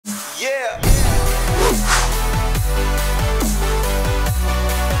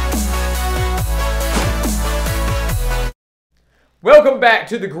Welcome back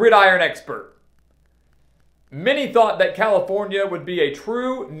to the Gridiron Expert. Many thought that California would be a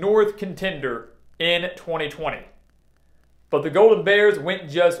true North contender in 2020. But the Golden Bears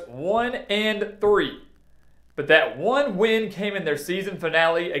went just 1-3. But that one win came in their season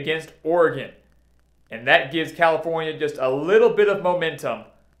finale against Oregon. And that gives California just a little bit of momentum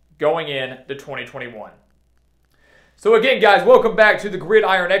going into 2021. So again, guys, welcome back to the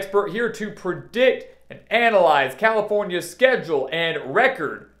Gridiron Expert, here to predict and analyze California's schedule and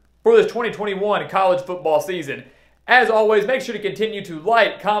record for this 2021 college football season. As always, make sure to continue to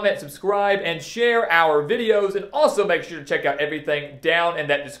like, comment, subscribe, and share our videos. And also make sure to check out everything down in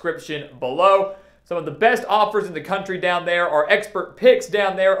that description below. Some of the best offers in the country down there, our expert picks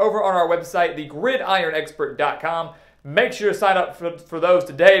down there over on our website, thegridironexpert.com. Make sure to sign up for those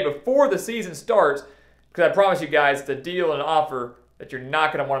today before the season starts, because I promise you guys, it's a deal and an offer that you're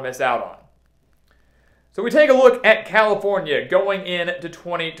not going to want to miss out on. So we take a look at California going into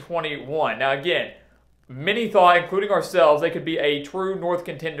 2021. Now again, many thought, including ourselves, they could be a true North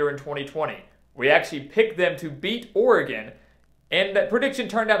contender in 2020. We actually picked them to beat Oregon, and that prediction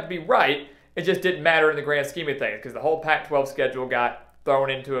turned out to be right. It just didn't matter in the grand scheme of things because the whole Pac-12 schedule got thrown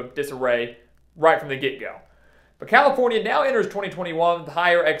into a disarray right from the get-go. But California now enters 2021 with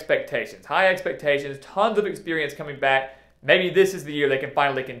higher expectations. High expectations, tons of experience coming back. Maybe this is the year they can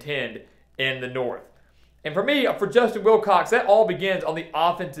finally contend in the North. And for me, for Justin Wilcox, that all begins on the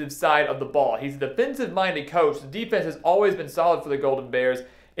offensive side of the ball. He's a defensive-minded coach. The defense has always been solid for the Golden Bears.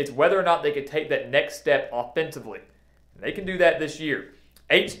 It's whether or not they could take that next step offensively. And they can do that this year.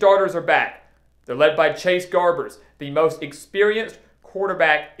 8 starters are back. They're led by Chase Garbers, the most experienced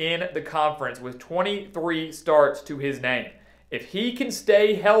quarterback in the conference with 23 starts to his name. If he can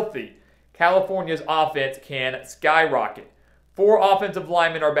stay healthy, California's offense can skyrocket. 4 offensive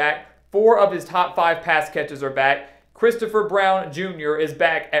linemen are back. 4 of his top 5 pass catchers are back. Christopher Brown Jr. is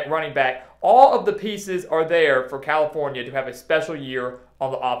back at running back. All of the pieces are there for California to have a special year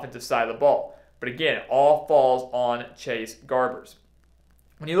on the offensive side of the ball. But again, it all falls on Chase Garbers.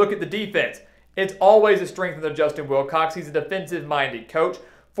 When you look at the defense, it's always a strength of Justin Wilcox. He's a defensive-minded coach.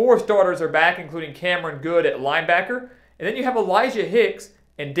 4 starters are back, including Goode at linebacker. And then you have Elijah Hicks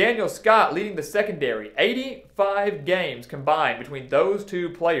and Daniel Scott leading the secondary. 85 games combined between those 2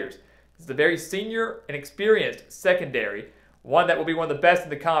 players. This is a very senior and experienced secondary, one that will be one of the best in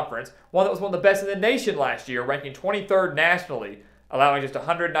the conference, one that was one of the best in the nation last year, ranking 23rd nationally, allowing just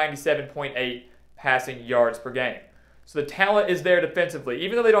 197.8 passing yards per game. So the talent is there defensively.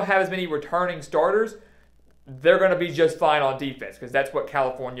 Even though they don't have as many returning starters, they're going to be just fine on defense because that's what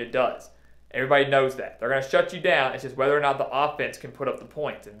California does. Everybody knows that. They're going to shut you down. It's just whether or not the offense can put up the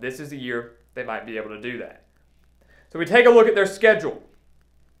points. And this is the year they might be able to do that. So we take a look at their schedule.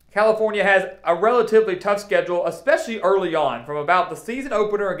 California has a relatively tough schedule, especially early on, from about the season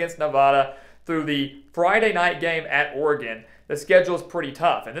opener against Nevada through the Friday night game at Oregon. The schedule is pretty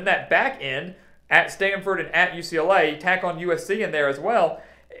tough. And then that back end at Stanford and at UCLA, tack on USC in there as well,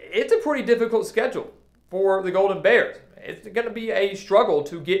 it's a pretty difficult schedule for the Golden Bears. It's going to be a struggle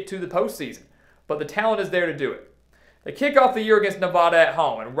to get to the postseason, but the talent is there to do it. They kick off the year against Nevada at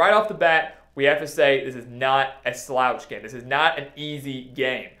home, and right off the bat, we have to say this is not a slouch game. This is not an easy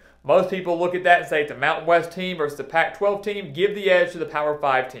game. Most people look at that and say it's a Mountain West team versus a Pac-12 team. Give the edge to the Power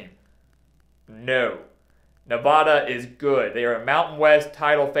 5 team. No. Nevada is good. They are a Mountain West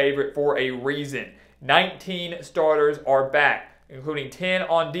title favorite for a reason. 19 starters are back, including 10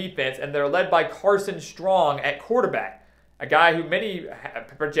 on defense, and they're led by Carson Strong at quarterback, a guy who many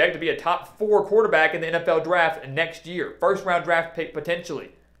project to be a top 4 quarterback in the NFL draft next year. First-round draft pick potentially.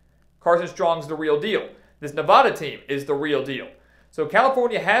 Carson Strong's the real deal. This Nevada team is the real deal. So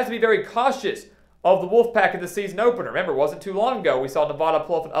California has to be very cautious of the Wolfpack in the season opener. Remember, it wasn't too long ago we saw Nevada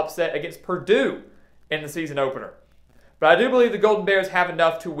pull off an upset against Purdue in the season opener. But I do believe the Golden Bears have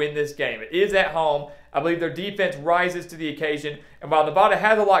enough to win this game. It is at home. I believe their defense rises to the occasion. And while Nevada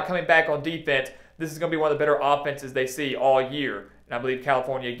has a lot coming back on defense, this is going to be one of the better offenses they see all year. And I believe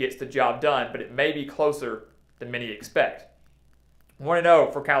California gets the job done, but it may be closer than many expect.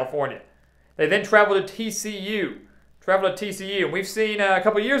 1-0 for California. They then travel to TCU. And we've seen a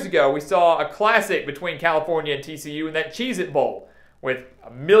couple years ago, we saw a classic between California and TCU in that Cheez-It Bowl, with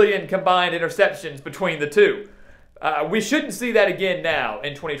 1 million combined interceptions between the two. We shouldn't see that again now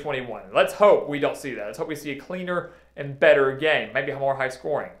in 2021. Let's hope we don't see that. Let's hope we see a cleaner and better game. Maybe more high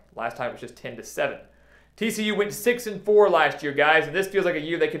scoring. Last time it was just 10-7. TCU went 6-4 last year, guys, and this feels like a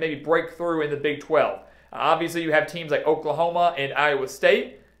year they could maybe break through in the Big 12. Obviously, you have teams like Oklahoma and Iowa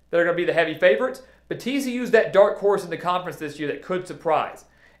State that are going to be the heavy favorites, but TCU's that dark horse in the conference this year that could surprise.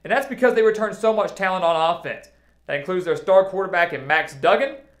 And that's because they returned so much talent on offense. That includes their star quarterback in Max Duggan,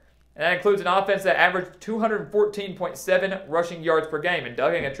 and that includes an offense that averaged 214.7 rushing yards per game, and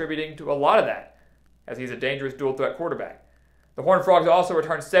Duggan attributing to a lot of that, as he's a dangerous dual-threat quarterback. The Horned Frogs also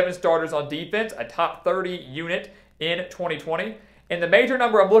returned 7 starters on defense, a top 30 unit in 2020. And the major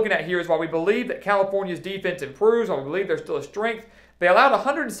number I'm looking at here is while we believe that California's defense improves, while we believe there's still a strength, they allowed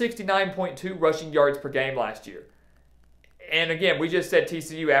 169.2 rushing yards per game last year. And again, we just said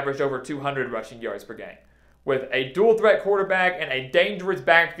TCU averaged over 200 rushing yards per game. With a dual-threat quarterback and a dangerous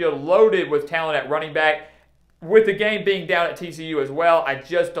backfield loaded with talent at running back, with the game being down at TCU as well, I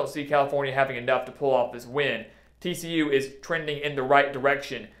just don't see California having enough to pull off this win. TCU is trending in the right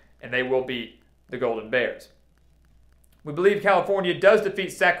direction, and they will beat the Golden Bears. We believe California does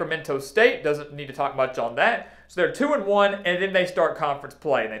defeat Sacramento State. Doesn't need to talk much on that. So they're 2-1, and then they start conference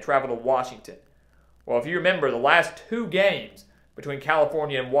play, and they travel to Washington. Well, if you remember, the last 2 games between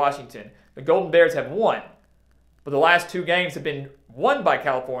California and Washington, the Golden Bears have won. But the last 2 games have been won by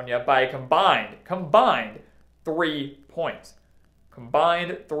California by a combined 3 points.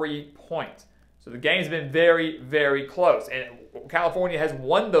 Combined 3 points. So the game's been very, very close. And California has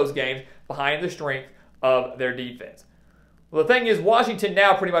won those games behind the strength of their defense. Well, the thing is, Washington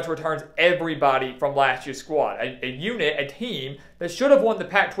now pretty much returns everybody from last year's squad. A unit, a team that should have won the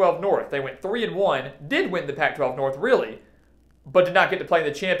Pac-12 North. They went 3-1, did win the Pac-12 North, really, but did not get to play in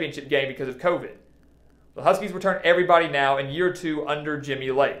the championship game because of COVID. The Huskies return everybody now in year 2 under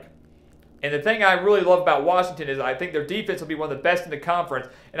Jimmy Lake. And the thing I really love about Washington is I think their defense will be one of the best in the conference,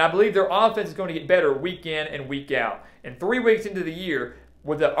 and I believe their offense is going to get better week in and week out. And 3 weeks into the year,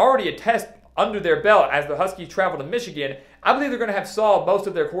 with already a test under their belt as the Huskies travel to Michigan, I believe they're going to have solved most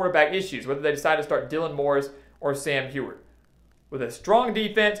of their quarterback issues, whether they decide to start Dylan Morris or Sam Hewitt. With a strong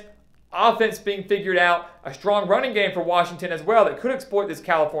defense, offense being figured out, a strong running game for Washington as well that could exploit this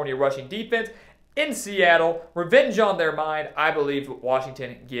California rushing defense, in Seattle, revenge on their mind, I believe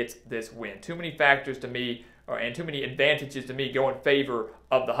Washington gets this win. Too many factors to me, and too many advantages to me go in favor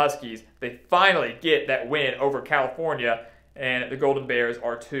of the Huskies. They finally get that win over California, and the Golden Bears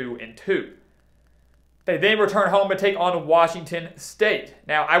are 2-2. They then return home and take on Washington State.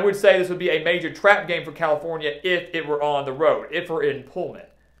 Now, I would say this would be a major trap game for California if it were on the road, if we're in Pullman.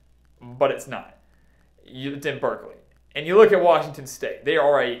 But it's not. It's in Berkeley. And you look at Washington State. They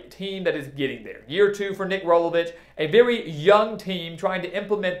are a team that is getting there. Year 2 for Nick Rolovich, a very young team trying to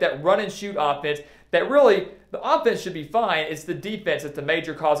implement that run-and-shoot offense that really, the offense should be fine. It's the defense that's the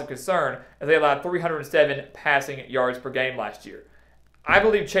major cause of concern as they allowed 307 passing yards per game last year. I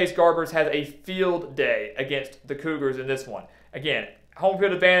believe Chase Garbers has a field day against the Cougars in this one. Again, home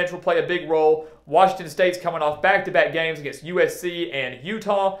field advantage will play a big role. Washington State's coming off back-to-back games against USC and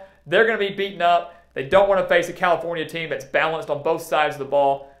Utah. They're going to be beaten up. They don't want to face a California team that's balanced on both sides of the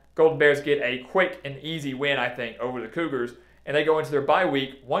ball. Golden Bears get a quick and easy win, I think, over the Cougars, and they go into their bye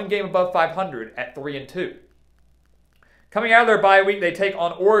week 1 game above 500 at 3-2. Coming out of their bye week, they take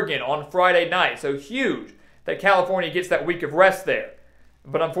on Oregon on Friday night, so huge that California gets that week of rest there.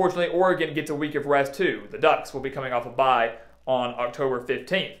 But unfortunately, Oregon gets a week of rest too. The Ducks will be coming off a bye on October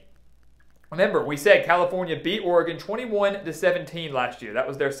 15th. Remember, we said California beat Oregon 21-17 last year. That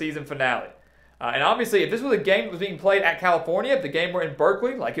was their season finale. And obviously, if this was a game that was being played at California, if the game were in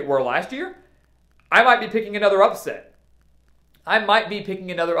Berkeley like it were last year, I might be picking another upset. I might be picking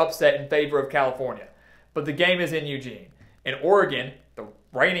another upset in favor of California. But the game is in Eugene. And Oregon, the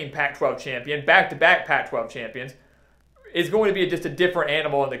reigning Pac-12 champion, back-to-back Pac-12 champions, is going to be just a different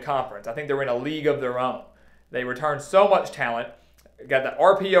animal in the conference. I think they're in a league of their own. They return so much talent. Got the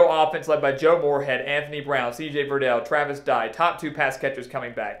RPO offense led by Joe Moorhead, Anthony Brown, CJ Verdell, Travis Dye, top 2 pass catchers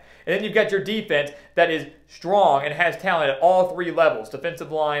coming back. And then you've got your defense that is strong and has talent at all 3 levels,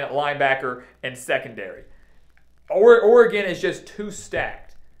 defensive line, linebacker, and secondary. Oregon is just too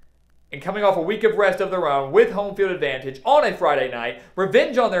stacked. And coming off a week of rest of their own with home field advantage on a Friday night,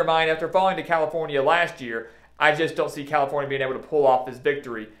 revenge on their mind after falling to California last year, I just don't see California being able to pull off this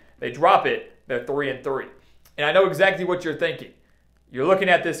victory. They drop it, they're 3-3. And I know exactly what you're thinking. You're looking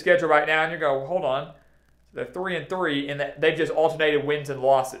at this schedule right now and you're going, hold on. They're 3-3 and they've just alternated wins and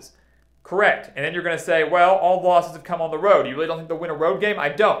losses. Correct. And then you're going to say, well, all losses have come on the road. You really don't think they'll win a road game? I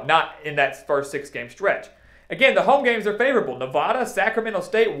don't. Not in that first 6-game stretch. Again, the home games are favorable. Nevada, Sacramento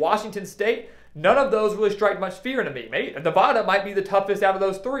State, Washington State, none of those really strike much fear into me. Maybe Nevada might be the toughest out of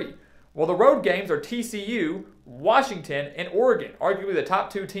those 3. Well, the road games are TCU, Washington, and Oregon, arguably the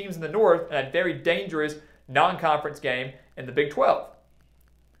top 2 teams in the North, and a very dangerous non-conference game in the Big 12.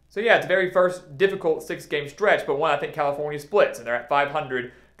 So yeah, it's the very first difficult 6-game stretch, but one I think California splits, and they're at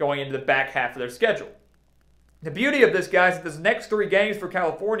 500 going into the back half of their schedule. The beauty of this, guys, is this next 3 games for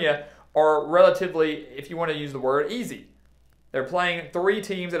California are relatively, if you want to use the word, easy. They're playing 3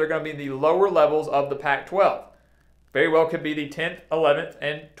 teams that are going to be in the lower levels of the Pac-12. Very well could be the 10th, 11th,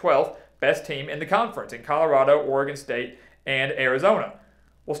 and 12th best team in the conference in Colorado, Oregon State, and Arizona.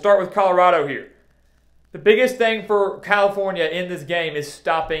 We'll start with Colorado here. The biggest thing for California in this game is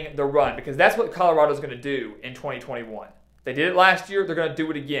stopping the run, because that's what Colorado's going to do in 2021. They did it last year. They're going to do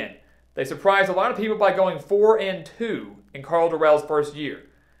it again. They surprised a lot of people by going 4-2 in Karl Dorrell's first year.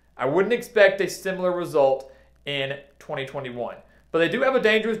 I wouldn't expect a similar result in 2021. But they do have a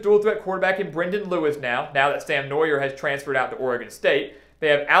dangerous dual-threat quarterback in Brendan Lewis now that Sam Neuer has transferred out to Oregon State. They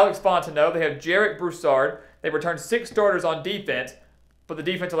have Alex Fontenot. They have Jarek Broussard. They returned 6 starters on defense, but the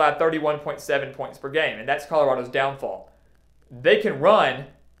defense allowed 31.7 points per game, and that's Colorado's downfall. They can run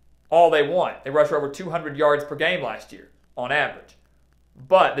all they want. They rushed for over 200 yards per game last year on average.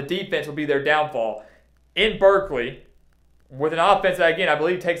 But the defense will be their downfall. In Berkeley, with an offense that, again, I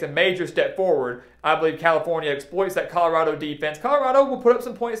believe takes a major step forward, I believe California exploits that Colorado defense. Colorado will put up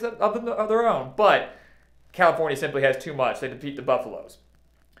some points of their own, but California simply has too much. They defeat the Buffaloes.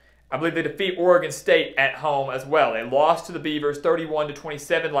 I believe they defeat Oregon State at home as well. They lost to the Beavers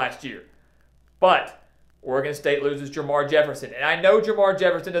 31-27 last year. But Oregon State loses Jamar Jefferson. And I know Jamar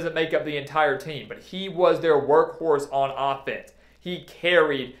Jefferson doesn't make up the entire team, but he was their workhorse on offense. He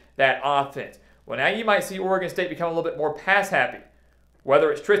carried that offense. Well, now you might see Oregon State become a little bit more pass-happy. Whether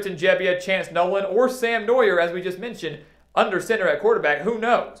it's Tristan Gebbia, Chance Nolan, or Sam Neuer, as we just mentioned, under center at quarterback, who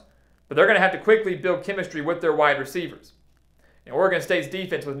knows? But they're going to have to quickly build chemistry with their wide receivers. And Oregon State's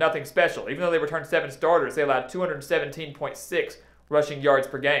defense was nothing special. Even though they returned 7 starters, they allowed 217.6 rushing yards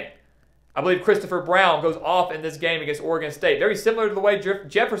per game. I believe Christopher Brown goes off in this game against Oregon State. Very similar to the way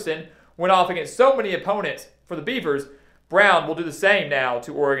Jefferson went off against so many opponents for the Beavers. Brown will do the same now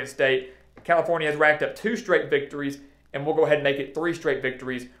to Oregon State. California has racked up 2 straight victories, and we'll go ahead and make it 3 straight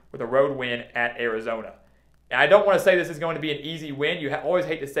victories with a road win at Arizona. And I don't want to say this is going to be an easy win. You always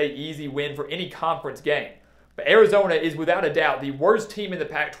hate to say easy win for any conference game. But Arizona is without a doubt the worst team in the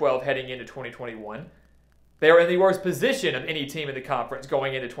Pac-12 heading into 2021. They are in the worst position of any team in the conference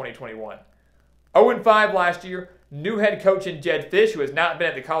going into 2021. 0-5 last year, new head coach in Jed Fish, who has not been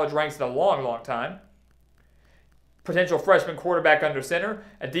at the college ranks in a long, long time. Potential freshman quarterback under center,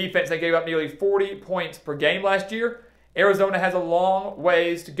 a defense that gave up nearly 40 points per game last year. Arizona has a long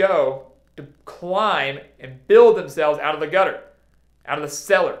ways to go to climb and build themselves out of the gutter, out of the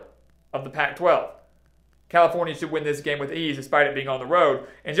cellar of the Pac-12. California should win this game with ease despite it being on the road.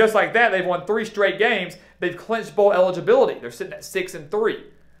 And just like that, they've won 3 straight games. They've clinched bowl eligibility. They're sitting at 6-3.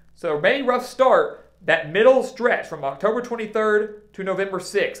 So maybe rough start. That middle stretch from October 23rd to November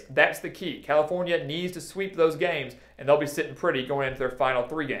 6th, that's the key. California needs to sweep those games, and they'll be sitting pretty going into their final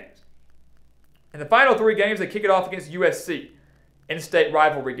 3 games. In the final 3 games, they kick it off against USC, in-state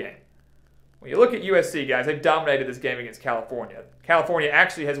rivalry game. When you look at USC, guys, they've dominated this game against California. California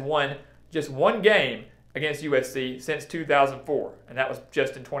actually has won just 1 game against USC since 2004, and that was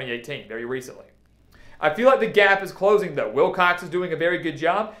just in 2018, very recently. I feel like the gap is closing, though. Wilcox is doing a very good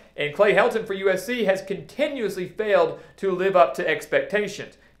job, and Clay Helton for USC has continuously failed to live up to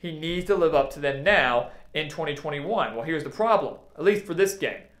expectations. He needs to live up to them now in 2021. Well, here's the problem, at least for this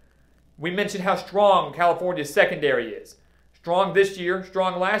game. We mentioned how strong California's secondary is. Strong this year,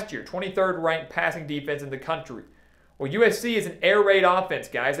 strong last year. 23rd ranked passing defense in the country. Well, USC is an air raid offense,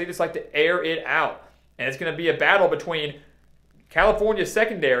 guys. They just like to air it out. And it's going to be a battle between California's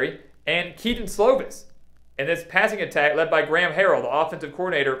secondary and Keaton Slovis in this passing attack led by Graham Harrell, the offensive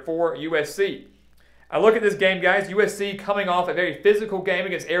coordinator for USC. I look at this game, guys. USC coming off a very physical game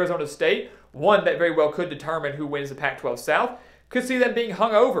against Arizona State, one that very well could determine who wins the Pac-12 South. Could see them being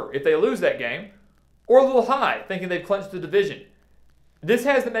hung over if they lose that game, or a little high, thinking they've clinched the division. This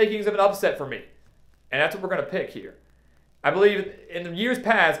has the makings of an upset for me, and that's what we're going to pick here. I believe in the years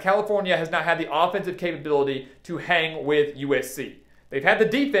past, California has not had the offensive capability to hang with USC. They've had the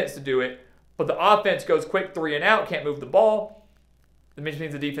defense to do it, but the offense goes quick 3 and out, can't move the ball. That means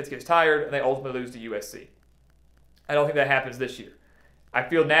the defense gets tired, and they ultimately lose to USC. I don't think that happens this year. I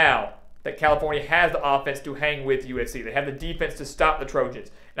feel now that California has the offense to hang with USC. They have the defense to stop the Trojans.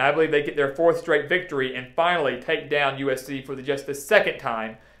 And I believe they get their 4th straight victory and finally take down USC for just the 2nd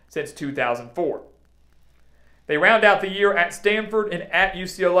time since 2004. They round out the year at Stanford and at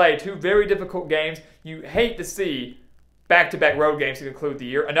UCLA, 2 very difficult games. You hate to see back-to-back road games to conclude the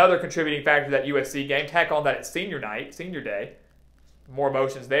year. Another contributing factor to that USC game. Tack on that at senior night, senior day. More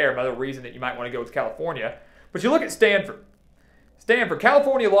emotions there, another reason that you might want to go with California. But you look at Stanford.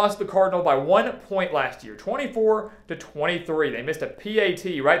 California lost the Cardinal by 1 point last year, 24-23. They missed a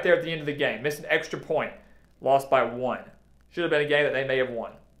PAT right there at the end of the game. Missed an extra point. Lost by 1. Should have been a game that they may have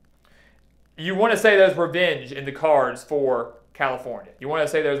won. you want to say there's revenge in the cards for California. You want to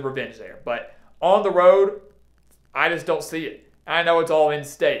say there's revenge there. But on the road, I just don't see it. I know it's all in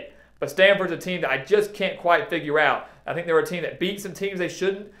state. But Stanford's a team that I just can't quite figure out. I think they're a team that beats some teams they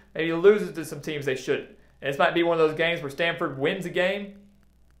shouldn't, maybe loses to some teams they shouldn't. And this might be one of those games where Stanford wins a game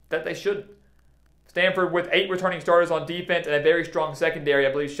that they shouldn't. Stanford, with 8 returning starters on defense and a very strong secondary,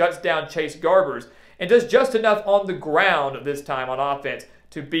 I believe shuts down Chase Garbers and does just enough on the ground this time on offense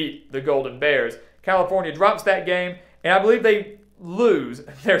to beat the Golden Bears. California drops that game, and I believe they lose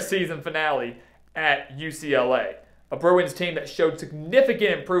their season finale at UCLA. A Bruins team that showed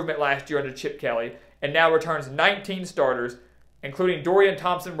significant improvement last year under Chip Kelly and now returns 19 starters, including Dorian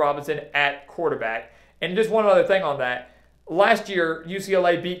Thompson-Robinson at quarterback. And just one other thing on that. Last year,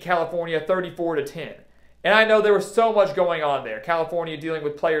 UCLA beat California 34-10. And I know there was so much going on there. California dealing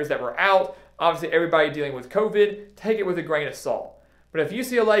with players that were out. Obviously, everybody dealing with COVID. Take it with a grain of salt. But if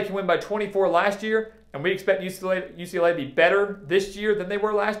UCLA can win by 24 last year, and we expect UCLA to be better this year than they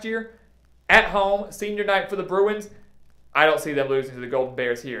were last year, at home, senior night for the Bruins, I don't see them losing to the Golden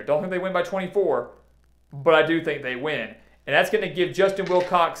Bears here. Don't think they win by 24, but I do think they win. And that's going to give Justin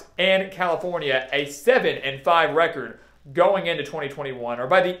Wilcox and California a 7-5 record going into 2021, or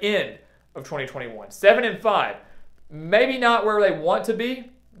by the end of 2021. 7-5. Maybe not where they want to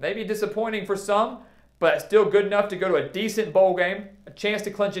be. Maybe disappointing for some, but still good enough to go to a decent bowl game, a chance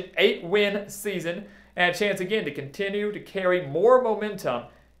to clinch an 8-win season, and a chance again to continue to carry more momentum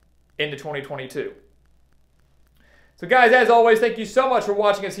into 2022. So guys, as always, thank you so much for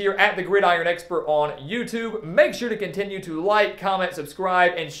watching us here at The Gridiron Expert on YouTube. Make sure to continue to like, comment,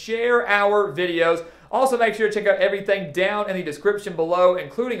 subscribe, and share our videos. Also, make sure to check out everything down in the description below,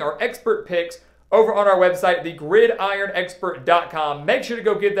 including our expert picks over on our website, thegridironexpert.com. Make sure to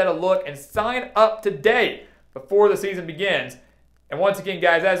go give that a look and sign up today before the season begins. And once again,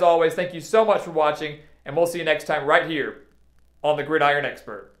 guys, as always, thank you so much for watching, and we'll see you next time right here on The Gridiron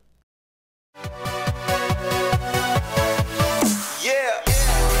Expert.